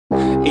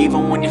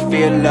Even when you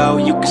feel low,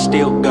 you can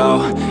still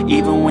go.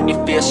 Even when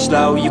you feel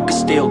slow, you can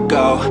still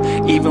go.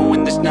 Even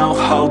when there's no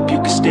hope, you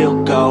can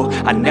still go.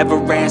 I never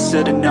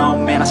answer to no,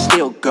 man, I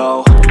still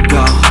go.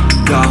 Go,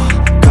 go,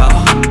 go,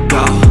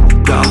 go,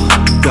 go,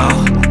 go,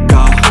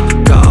 go,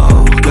 go,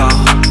 go,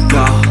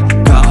 go,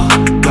 go,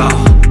 go,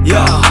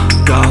 yo,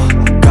 go,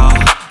 go,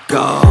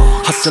 go.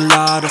 Hustle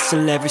hard,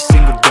 hustle every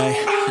single day.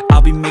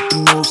 I'll be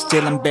making moves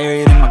till I'm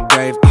buried in my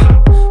grave.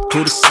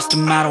 To the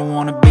system, I don't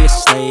wanna be a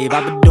slave.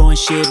 I've been doing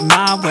shit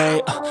my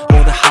way,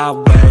 or the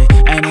highway.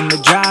 And in the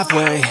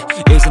driveway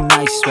is a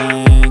nice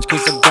range,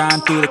 cause I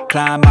grind through the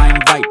climb, I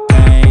invite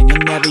pain.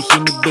 You'll never hear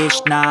me,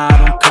 bitch, nah, I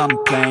don't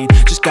complain.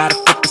 Just gotta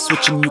flip the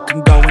switch and you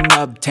can go and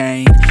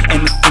obtain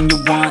anything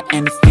you want,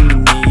 anything you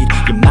need.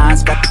 Your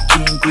mind's got the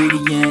key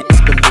ingredient, it's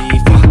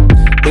belief.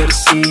 They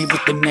deceive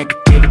with the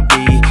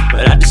negativity,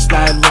 but I just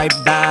slide right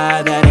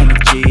by that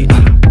energy.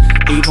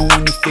 Even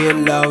when you feel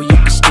low, you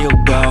can still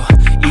go.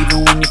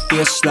 Even when you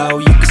feel slow,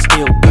 you can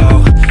still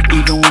go.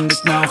 Even when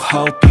there's no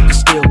hope, you can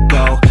still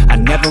go. I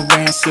never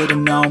answer to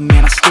no,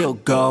 man, I still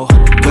go.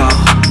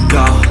 Go.